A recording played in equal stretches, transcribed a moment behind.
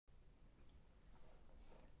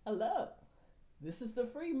Hello, this is the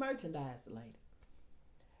Free Merchandise Lady.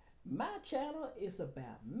 My channel is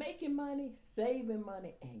about making money, saving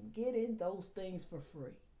money, and getting those things for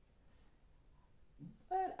free.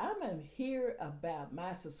 But I'm here about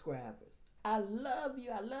my subscribers. I love you,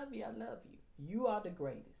 I love you, I love you. You are the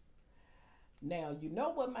greatest. Now, you know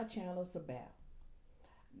what my channel is about.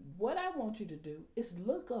 What I want you to do is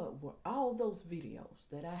look up where all those videos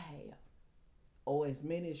that I have, or as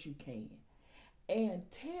many as you can, and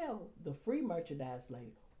tell the Free Merchandise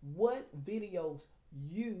Lady what videos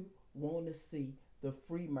you want to see the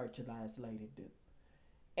Free Merchandise Lady do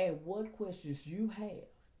and what questions you have.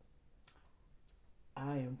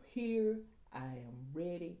 I am here. I am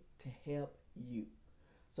ready to help you.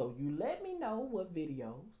 So you let me know what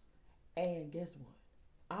videos, and guess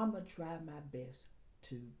what? I'm going to try my best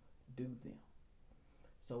to do them.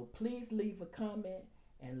 So please leave a comment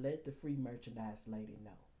and let the Free Merchandise Lady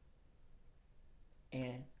know.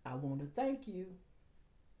 And I want to thank you.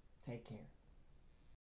 Take care.